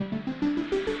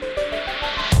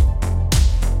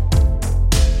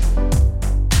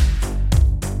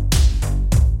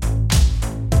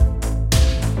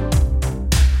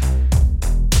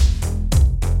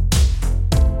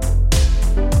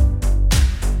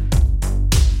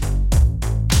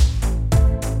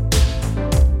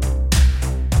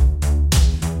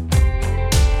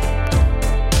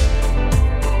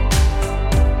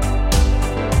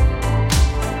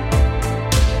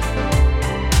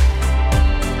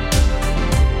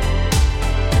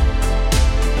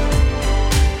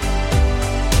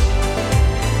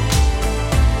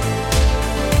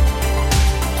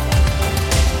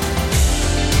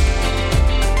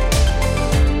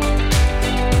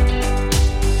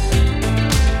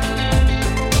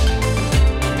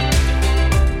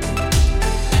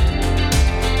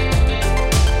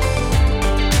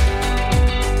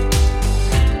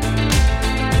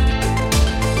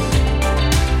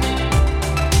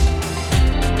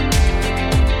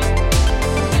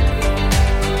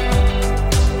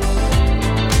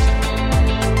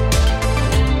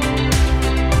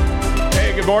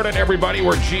morning, everybody.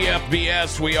 We're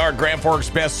GFBS. We are Grand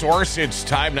Forks' best source. It's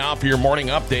time now for your morning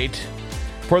update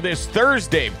for this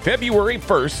Thursday, February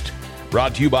 1st.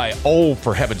 Brought to you by Oh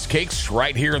for Heaven's Cakes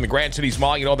right here in the Grand Cities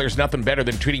Mall. You know, there's nothing better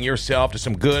than treating yourself to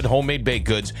some good homemade baked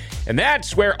goods. And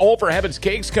that's where Oh for Heaven's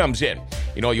Cakes comes in.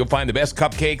 You know, you'll find the best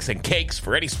cupcakes and cakes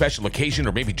for any special occasion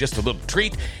or maybe just a little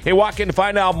treat. Hey, walk in to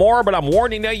find out more, but I'm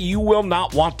warning you, you will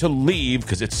not want to leave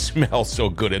because it smells so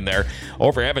good in there.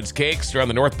 Oh for Heaven's Cakes are on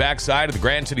the north back side of the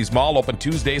Grand Cities Mall, open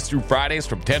Tuesdays through Fridays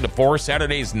from 10 to 4,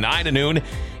 Saturdays 9 to noon.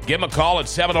 Give them a call at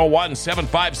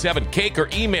 701-757-CAKE or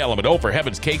email them at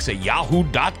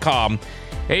ohforheavenscakes@yahoo.com.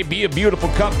 Hey, be a beautiful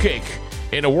cupcake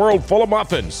in a world full of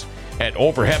muffins at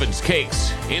Oh for Heaven's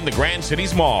Cakes in the Grand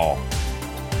Cities Mall.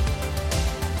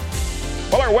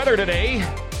 Well, our weather today,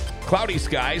 cloudy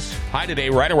skies. High today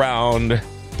right around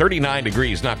 39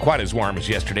 degrees, not quite as warm as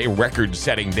yesterday.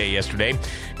 Record-setting day yesterday.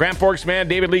 Grand Forks man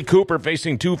David Lee Cooper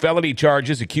facing 2 felony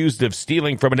charges, accused of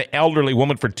stealing from an elderly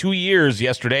woman for 2 years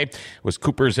yesterday. Was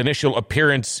Cooper's initial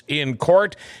appearance in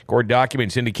court. Court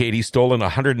documents indicate he's stolen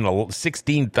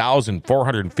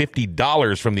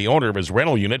 $116,450 from the owner of his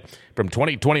rental unit from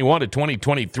 2021 to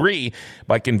 2023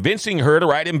 by convincing her to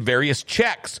write him various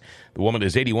checks. The woman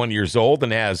is 81 years old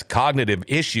and has cognitive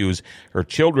issues. Her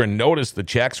children noticed the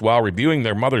checks while reviewing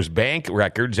their mother's bank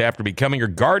records after becoming her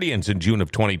guardians in June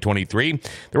of 2023.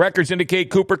 The records indicate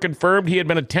Cooper confirmed he had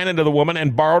been a tenant of the woman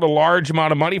and borrowed a large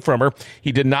amount of money from her.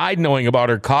 He denied knowing about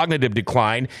her cognitive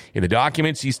decline. In the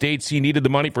documents, he states he needed the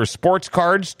money for sports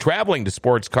cards, traveling to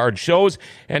sports card shows,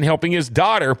 and helping his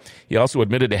daughter. He also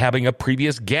admitted to having a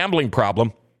previous gambling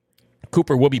problem.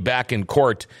 Cooper will be back in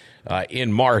court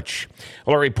in March.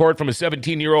 Well, a report from a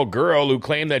 17-year-old girl who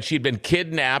claimed that she'd been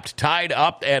kidnapped, tied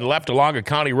up, and left along a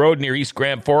county road near East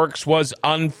Grand Forks was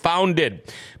unfounded.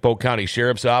 Polk County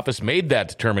Sheriff's Office made that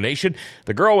determination.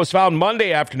 The girl was found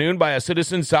Monday afternoon by a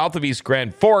citizen south of East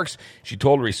Grand Forks. She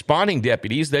told responding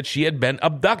deputies that she had been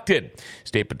abducted.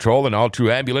 State Patrol and All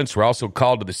True Ambulance were also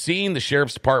called to the scene. The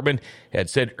Sheriff's Department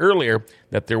had said earlier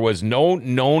that there was no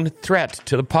known threat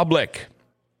to the public.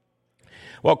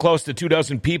 Well, close to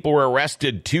 24 people were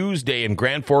arrested Tuesday in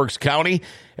Grand Forks County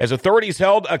as authorities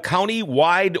held a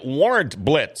county-wide warrant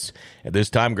blitz. At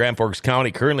this time, Grand Forks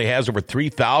County currently has over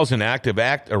 3,000 active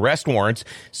arrest warrants,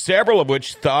 several of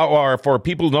which are for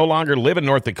people who no longer live in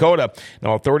North Dakota.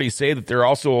 Now, authorities say that there are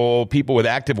also people with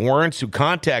active warrants who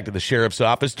contacted the sheriff's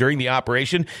office during the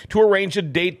operation to arrange a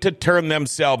date to turn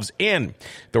themselves in.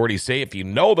 Authorities say if you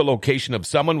know the location of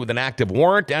someone with an active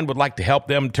warrant and would like to help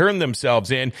them turn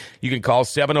themselves in, you can call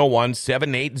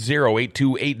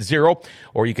 701-780-8280,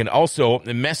 or you can also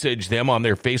message them on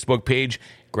their Facebook page,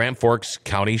 Grand Forks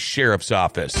County Sheriff's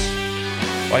Office.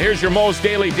 Well, here's your Moe's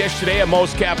Daily Dish today at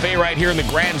Moe's Cafe right here in the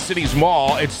Grand Cities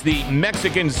Mall. It's the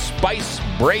Mexican Spice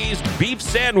Braised Beef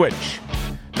Sandwich.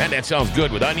 Man, that sounds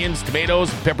good with onions, tomatoes,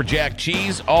 pepper jack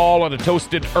cheese, all on a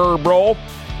toasted herb roll.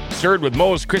 Served with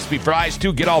Moe's crispy fries,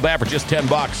 too. Get all that for just $10.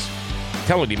 I'm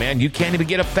telling you, man, you can't even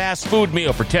get a fast food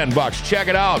meal for $10. Check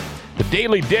it out. The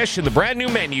Daily Dish and the brand new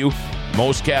menu,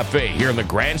 Moe's Cafe here in the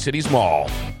Grand Cities Mall.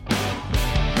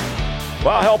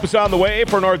 Well, help is on the way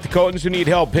for North Dakotans who need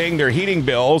help paying their heating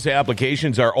bills.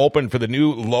 Applications are open for the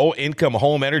new low-income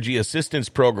home energy assistance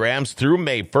programs through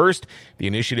May 1st. The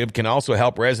initiative can also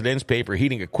help residents pay for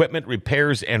heating equipment,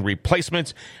 repairs, and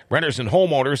replacements. Renters and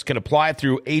homeowners can apply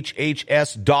through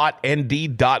hhs.nd.gov.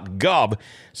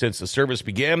 Since the service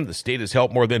began, the state has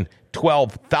helped more than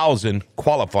 12,000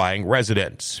 qualifying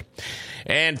residents.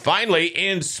 And finally,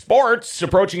 in sports,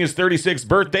 approaching his 36th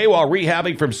birthday while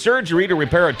rehabbing from surgery to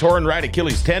repair a torn right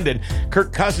Achilles tendon,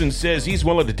 Kirk Cousins says he's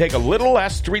willing to take a little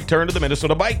less to return to the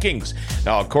Minnesota Vikings.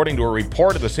 Now, according to a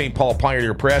report of the St. Paul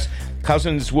Pioneer Press,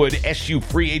 Cousins would eschew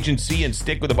free agency and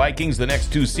stick with the Vikings the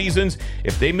next 2 seasons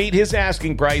if they meet his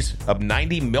asking price of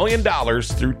 $90 million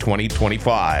through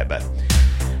 2025.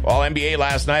 Well, NBA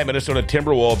last night, Minnesota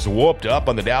Timberwolves whooped up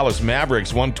on the Dallas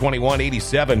Mavericks,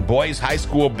 121-87. Boys high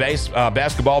school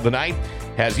basketball tonight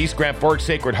has East Grand Forks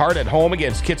Sacred Heart at home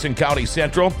against Kitson County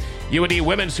Central. UND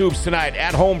women's hoops tonight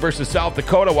at home versus South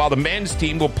Dakota, while the men's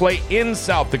team will play in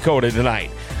South Dakota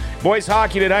tonight. Boys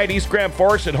hockey tonight, East Grand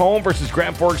Forks at home versus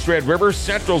Grand Forks Red River.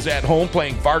 Central's at home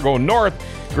playing Fargo North.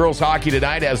 Girls hockey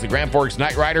tonight has the Grand Forks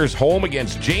Knight Riders home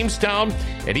against Jamestown,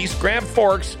 and East Grand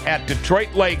Forks at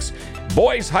Detroit Lakes.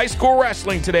 Boys high school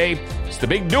wrestling today. It's the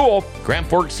big duel, Grand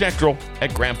Forks Central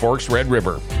at Grand Forks Red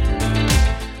River.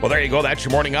 Well, there you go. That's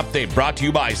your morning update brought to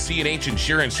you by C&H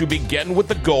Insurance, who begin with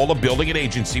the goal of building an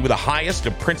agency with the highest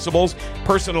of principles,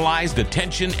 personalized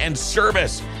attention, and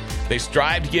service. They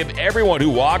strive to give everyone who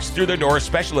walks through the door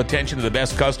special attention to the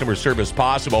best customer service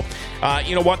possible.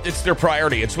 You know what? It's their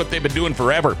priority. It's what they've been doing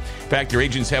forever. In fact, their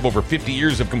agents have over 50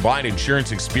 years of combined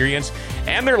insurance experience,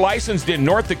 and they're licensed in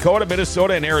North Dakota,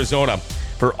 Minnesota, and Arizona.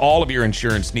 For all of your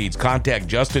insurance needs, contact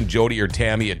Justin, Jody, or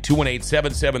Tammy at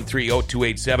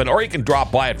 218-773-0287, or you can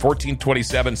drop by at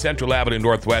 1427 Central Avenue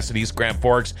Northwest in East Grand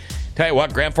Forks. Tell you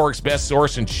what, Grand Forks' best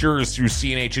source insurers through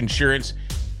CNH Insurance.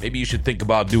 Maybe you should think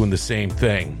about doing the same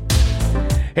thing.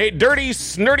 Hey, Dirty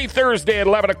Snurdy Thursday at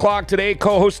 11 o'clock today.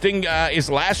 Co-hosting is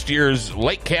last year's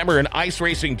Lake Cameron Ice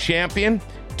Racing champion,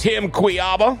 Tim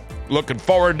Quiaba. Looking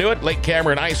forward to it. Lake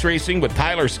Cameron Ice Racing with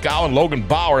Tyler Scow and Logan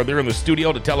Bauer. They're in the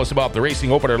studio to tell us about the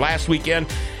racing opener last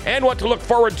weekend and what to look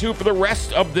forward to for the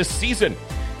rest of this season.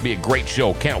 It'll be a great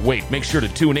show. Can't wait. Make sure to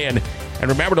tune in. And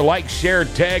remember to like, share,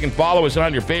 tag, and follow us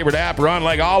on your favorite app. We're on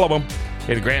like all of them.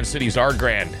 Hey, the Grand Cities are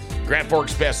grand. Grand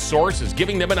Forks' best source is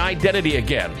giving them an identity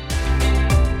again.